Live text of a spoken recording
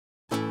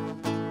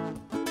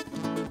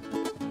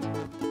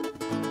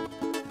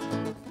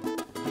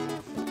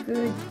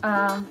Good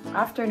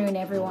afternoon,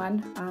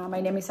 everyone. My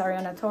name is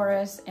Ariana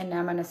Torres, and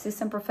I'm an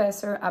assistant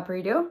professor at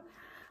Purdue.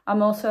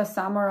 I'm also a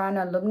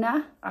Zamorano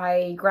alumna.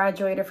 I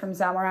graduated from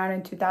Zamorano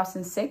in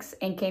 2006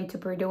 and came to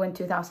Purdue in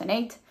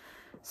 2008.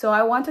 So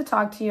I want to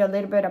talk to you a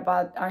little bit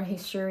about our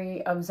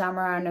history of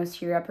Zamoranos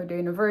here at Purdue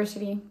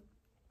University.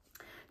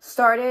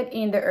 Started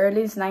in the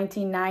early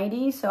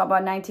 1990s, so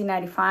about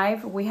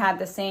 1995, we had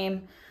the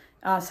same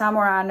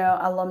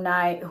Zamorano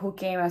alumni who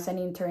came as an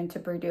intern to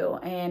Purdue,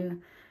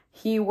 and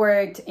he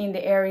worked in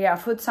the area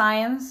of food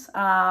science.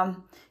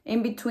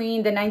 In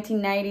between the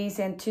 1990s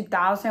and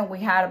 2000, we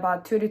had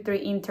about 2 to 3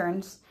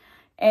 interns,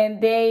 and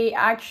they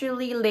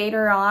actually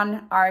later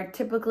on are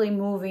typically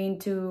moving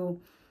to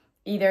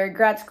either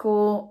grad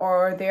school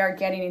or they are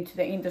getting into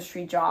the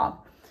industry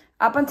job.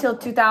 Up until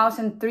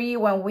 2003,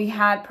 when we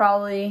had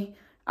probably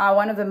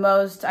one of the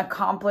most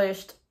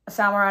accomplished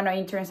Zamorano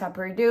interns at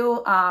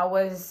Purdue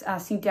was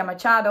Cynthia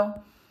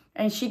Machado.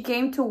 And she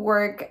came to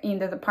work in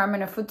the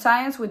Department of Food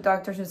Science with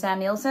Dr. Suzanne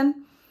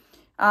Nielsen.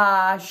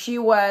 She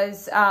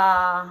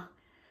got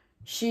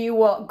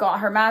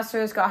her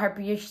master's, got her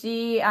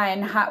PhD,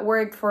 and had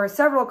worked for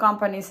several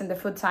companies in the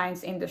food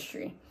science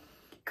industry.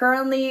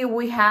 Currently,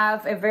 we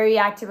have a very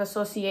active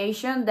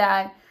association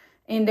that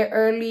in the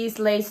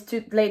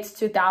late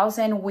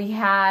 2000, we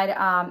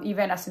had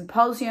even a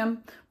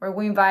symposium where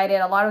we invited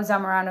a lot of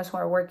Zamoranos who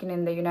are working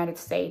in the United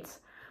States.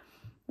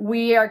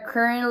 We are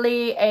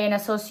currently an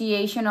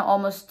association of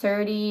almost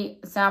 30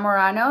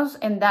 Zamoranos,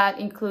 and that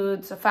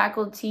includes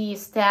faculty,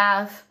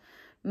 staff,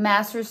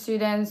 master's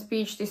students,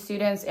 PhD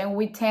students, and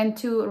we tend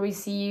to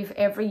receive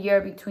every year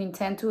between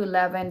 10 to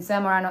 11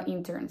 Zamorano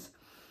interns.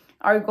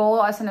 Our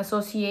goal as an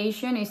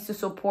association is to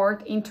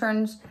support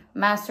interns,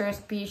 master's,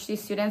 PhD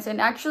students, and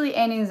actually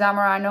any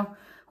Zamorano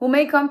who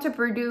may come to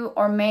Purdue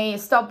or may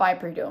stop by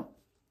Purdue.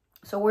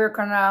 So we're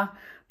gonna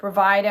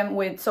provide them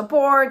with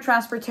support,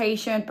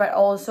 transportation, but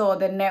also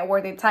the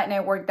tight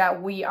network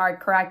that we are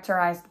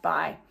characterized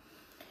by.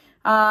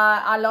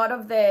 A lot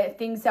of the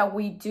things that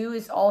we do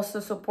is also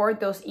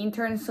support those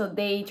interns so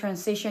they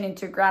transition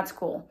into grad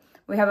school.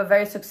 We have a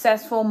very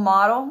successful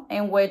model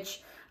in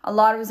which a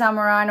lot of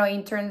Zamorano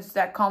interns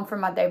that come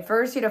from a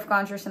diversity of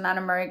countries in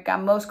Latin America,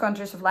 most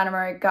countries of Latin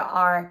America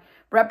are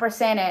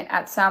represented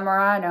at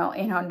Zamorano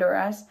in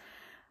Honduras.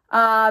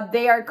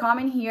 They are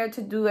coming here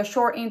to do a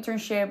short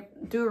internship,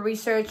 do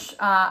research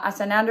as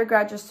an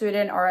undergraduate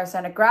student or as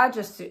a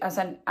graduate as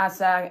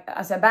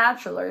a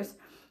bachelor's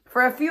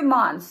for a few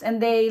months, and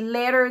they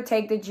later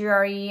take the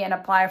GRE and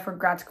apply for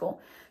grad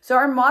school. So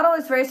our model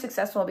is very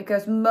successful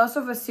because most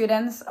of the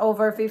students,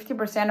 over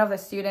 50% of the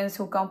students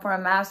who come for a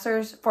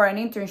master's for an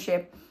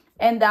internship,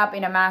 end up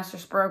in a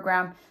master's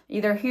program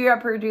either here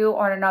at Purdue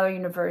or in other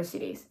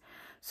universities.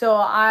 So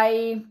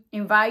I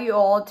invite you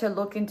all to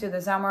look into the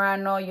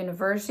Zamorano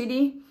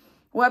University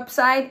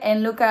website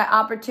and look at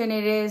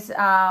opportunities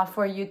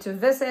for you to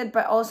visit,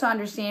 but also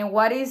understand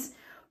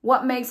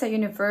what makes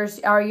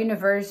our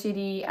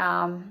university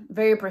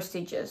very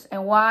prestigious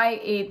and why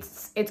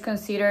it's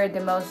considered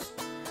the most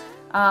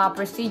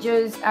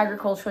prestigious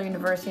agricultural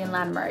university in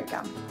Latin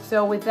America.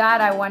 So with that,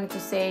 I wanted to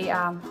say,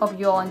 hope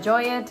you all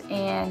enjoy it,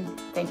 and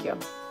thank you.